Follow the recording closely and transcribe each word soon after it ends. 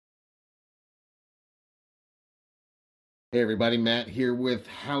Hey everybody, Matt here with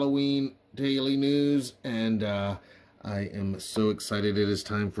Halloween Daily News, and I am so excited. It is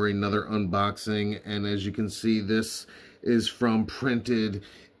time for another unboxing, and as you can see, this is from Printed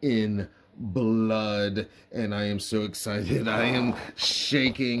in Blood, and I am so excited. I am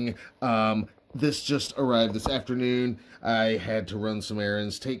shaking. This just arrived this afternoon. I had to run some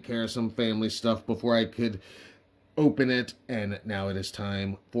errands, take care of some family stuff before I could open it, and now it is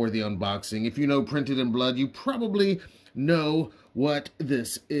time for the unboxing. If you know Printed in Blood, you probably know what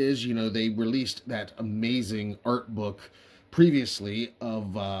this is. You know, they released that amazing art book previously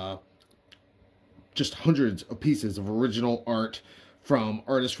of just hundreds of pieces of original art from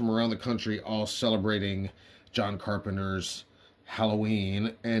artists from around the country, all celebrating John Carpenter's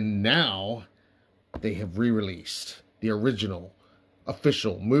Halloween. And now they have re-released the original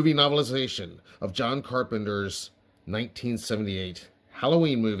official movie novelization of John Carpenter's 1978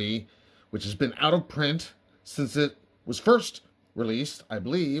 Halloween movie, which has been out of print since it was first released, I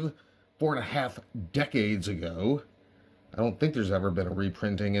believe, 4.5 decades ago. I don't think there's ever been a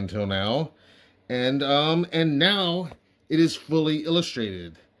reprinting until now. And now it is fully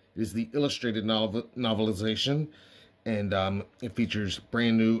illustrated. It is the illustrated novelization, and it features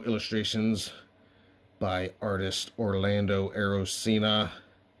brand new illustrations by artist Orlando Arocena.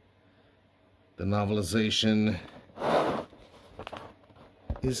 The novelization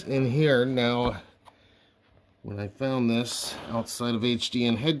is in here. Now, when I found this outside of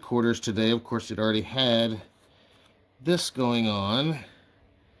HDN headquarters today, of course it already had this going on,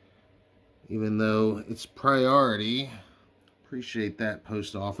 even though it's priority. Appreciate that,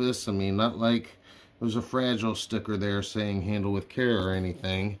 post office. I mean, not like there's a fragile sticker there saying handle with care or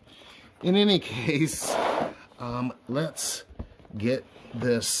anything. In any case, let's get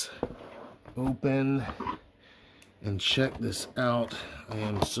this open and check this out. I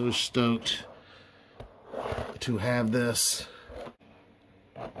am so stoked to have this.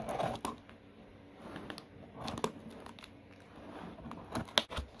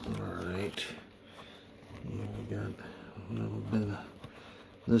 Alright, we got a little bit of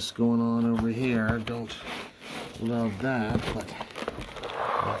this going on over here. Don't love that, but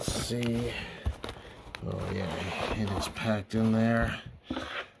let's see. Oh yeah, it is packed in there.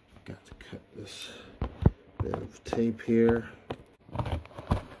 Got to cut this bit of tape here.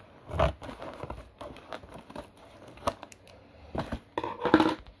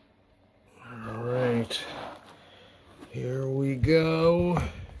 Alright, here we go.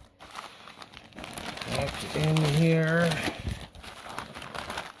 Packed in here.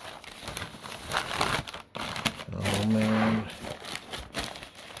 Oh man.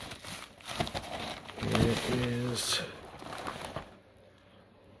 Here it is.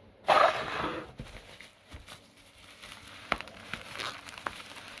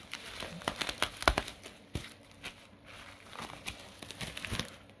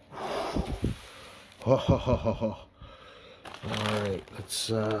 Alright,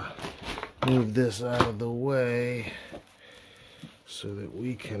 let's move this out of the way so that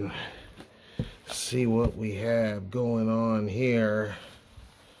we can see what we have going on here.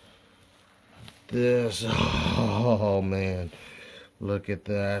 This, oh man, look at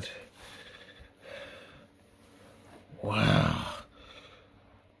that. Wow,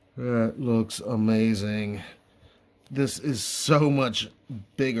 that looks amazing. This is so much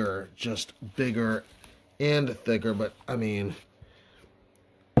bigger, just bigger and thicker, but I mean,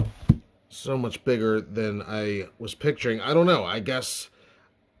 so much bigger than I was picturing. I don't know, I guess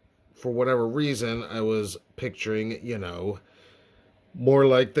for whatever reason I was picturing, you know, more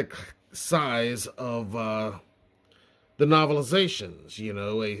like the size of the novelizations, you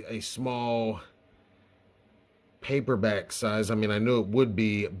know, a small paperback size. I mean, I knew it would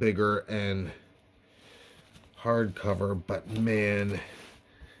be bigger and hardcover, but man,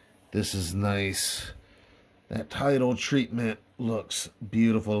 this is nice. That title treatment looks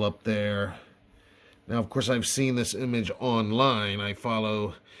beautiful up there. Now, of course, I've seen this image online. I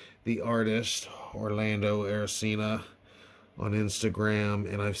follow the artist Orlando Arocena on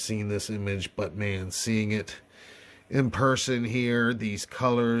Instagram, and I've seen this image, but man, seeing it in person here, these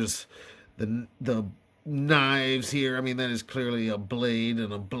colors, the knives here, I mean, that is clearly a blade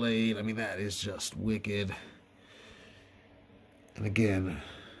and a blade. I mean, that is just wicked. And again,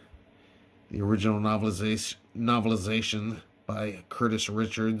 the original novelization by Curtis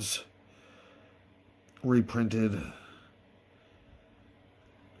Richards, reprinted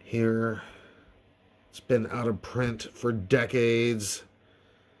here. It's been out of print for decades,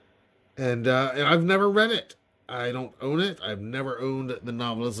 and I've never read it. I don't own it. I've never owned the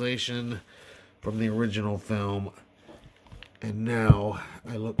novelization from the original film, and now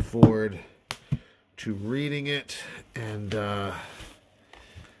I look forward to reading it and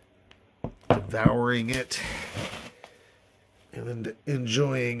devouring it and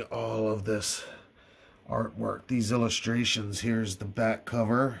enjoying all of this artwork. These illustrations. Here's the back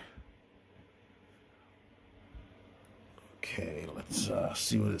cover. Okay, let's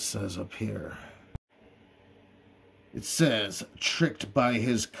see what it says up here. It says, tricked by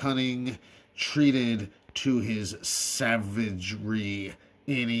his cunning, treated to his savagery,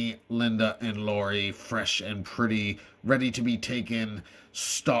 Annie, Linda, and Laurie, fresh and pretty, ready to be taken,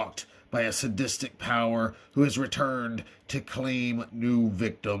 stalked by a sadistic power who has returned to claim new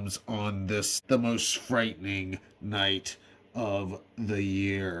victims on this, the most frightening night of the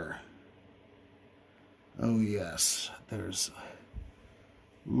year. Oh yes, there's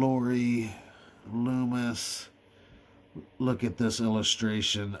Laurie, Loomis. Look at this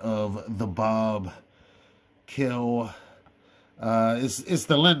illustration of the Bob kill. It's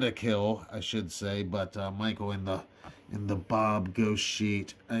the Linda kill, I should say, but Michael in the Bob ghost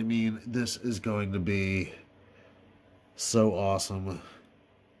sheet. I mean, this is going to be so awesome.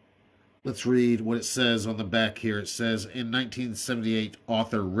 Let's read what it says on the back here. It says, in 1978,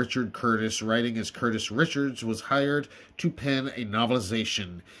 author Richard Curtis, writing as Curtis Richards, was hired to pen a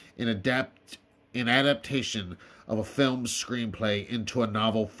novelization, an adaptation of a film screenplay into a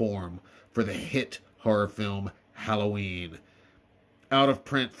novel form for the hit horror film Halloween. Out of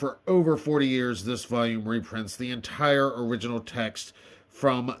print for over 40 years, this volume reprints the entire original text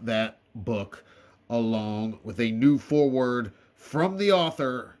from that book, along with a new foreword from the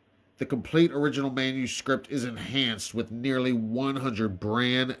author. The complete original manuscript is enhanced with nearly 100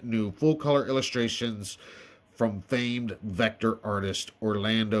 brand new full-color illustrations from famed vector artist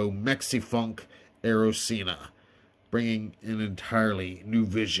Orlando Mexifunk Arocena, bringing an entirely new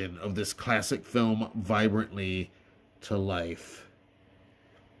vision of this classic film vibrantly to life.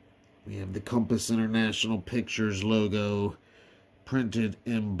 We have the Compass International Pictures logo, printed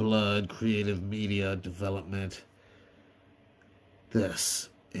in blood, creative media development. This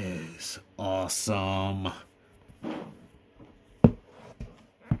is awesome.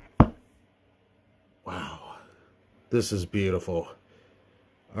 Wow. This is beautiful.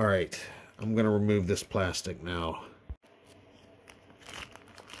 All right. I'm going to remove this plastic now.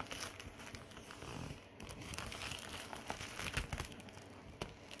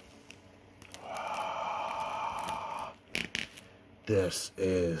 This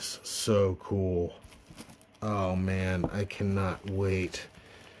is so cool. Oh man, I cannot wait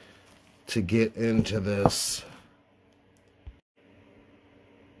to get into this.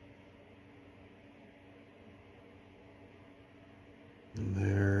 And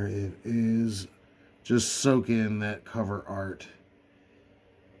there it is. Just soak in that cover art.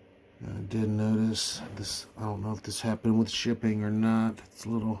 I did notice this. I don't know if this happened with shipping or not. It's a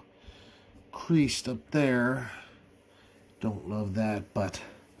little creased up there. Don't love that, but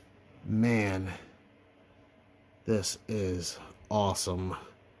man, this is awesome.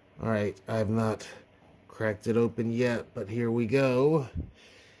 All right, I have not cracked it open yet, but here we go.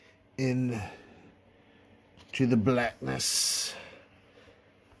 In to the blackness,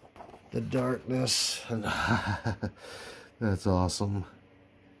 the darkness, and that's awesome.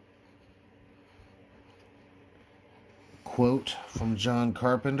 Quote from John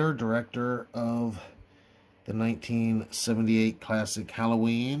Carpenter, director of the 1978 classic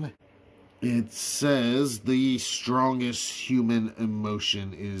Halloween. It says, the strongest human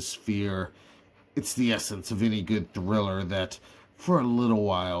emotion is fear. It's the essence of any good thriller that, for a little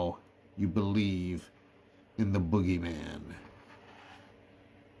while, you believe in the boogeyman.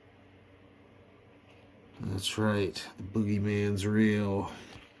 That's right, the boogeyman's real.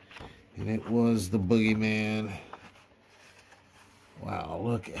 And it was the boogeyman. Wow,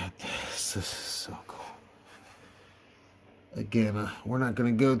 look at this. This is so cool. Again, we're not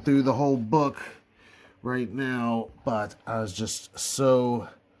going to go through the whole book right now, but I was just so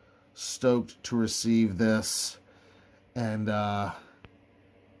stoked to receive this, and I'll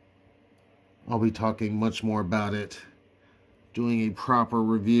be talking much more about it, doing a proper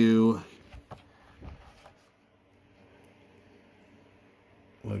review.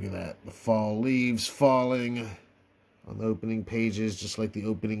 Look at that, the fall leaves falling on the opening pages, just like the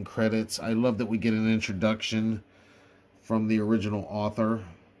opening credits. I love that we get an introduction from the original author.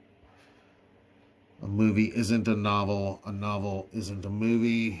 A movie isn't a novel isn't a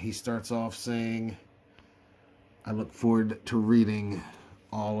movie. He starts off saying, I look forward to reading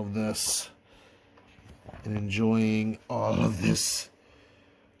all of this and enjoying all of this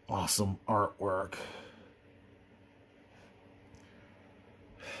awesome artwork.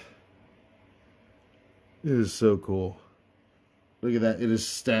 It is so cool. Look at that. It is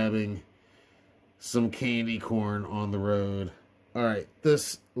stabbing some candy corn on the road. All right,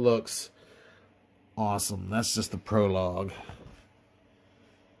 this looks awesome. That's just the prologue.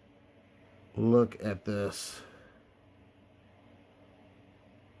 Look at this.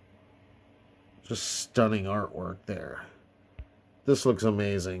 Just stunning artwork there. This looks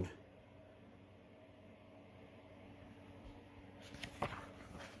amazing.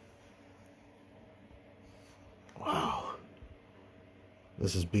 Wow.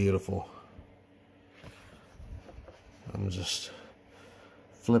 This is beautiful. I'm just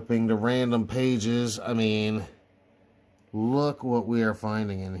flipping to random pages. I mean, look what we are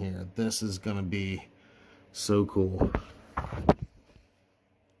finding in here. This is going to be so cool.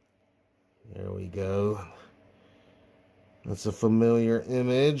 There we go. That's a familiar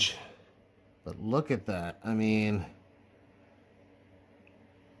image. But look at that. I mean,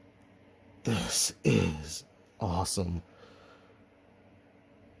 this is awesome.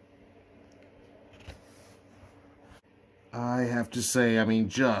 I have to say, I mean,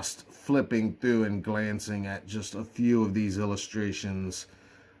 just flipping through and glancing at just a few of these illustrations,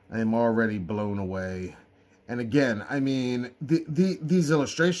 I am already blown away. And again, I mean, these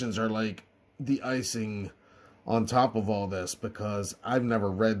illustrations are like the icing on top of all this, because I've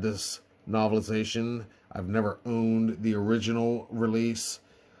never read this novelization. I've never owned the original release.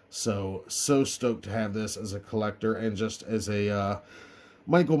 So stoked to have this as a collector and just as a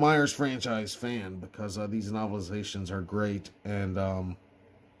Michael Myers franchise fan, because these novelizations are great, and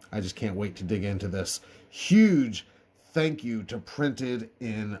I just can't wait to dig into this. Huge thank you to Printed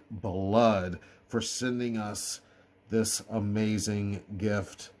in Blood for sending us this amazing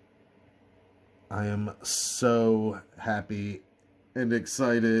gift. I am so happy and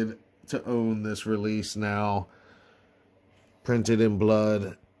excited to own this release now. Printed in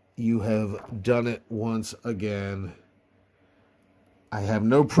Blood, you have done it once again. I have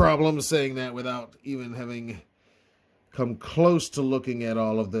no problem saying that without even having come close to looking at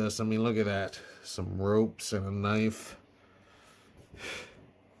all of this. I mean, look at that. Some ropes and a knife.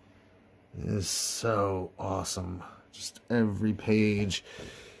 It is so awesome. Just every page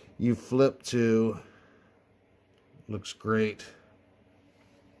you flip to looks great.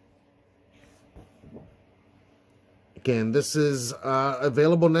 Again, this is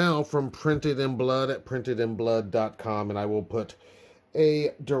available now from Printed in Blood at printedinblood.com, and I will put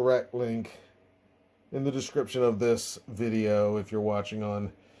a direct link in the description of this video if you're watching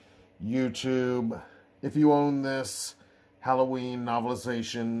on YouTube. If you own this Halloween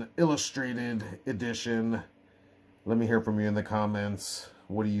Novelization Illustrated Edition, let me hear from you in the comments.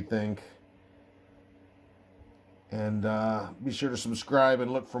 What do you think? And be sure to subscribe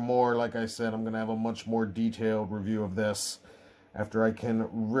and look for more. Like I said, I'm going to have a much more detailed review of this after I can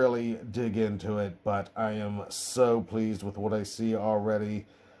really dig into it. But I am so pleased with what I see already.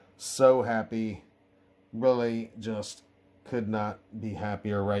 So happy. Really just could not be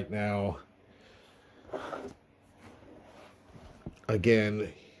happier right now.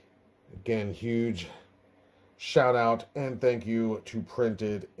 Again, huge shout out and thank you to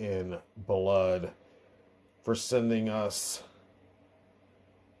Printed in Blood for sending us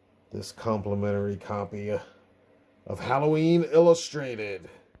this complimentary copy of Halloween Illustrated,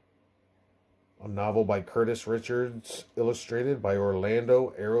 a novel by Curtis Richards, illustrated by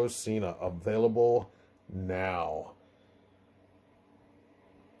Orlando Arocena, available now.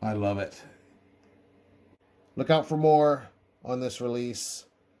 I love it. Look out for more on this release,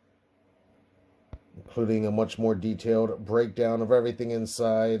 including a much more detailed breakdown of everything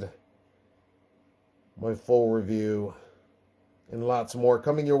inside, my full review, and lots more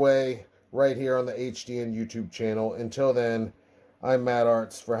coming your way right here on the HDN YouTube channel. Until then, I'm Matt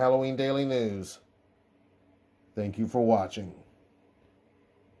Arts for Halloween Daily News. Thank you for watching.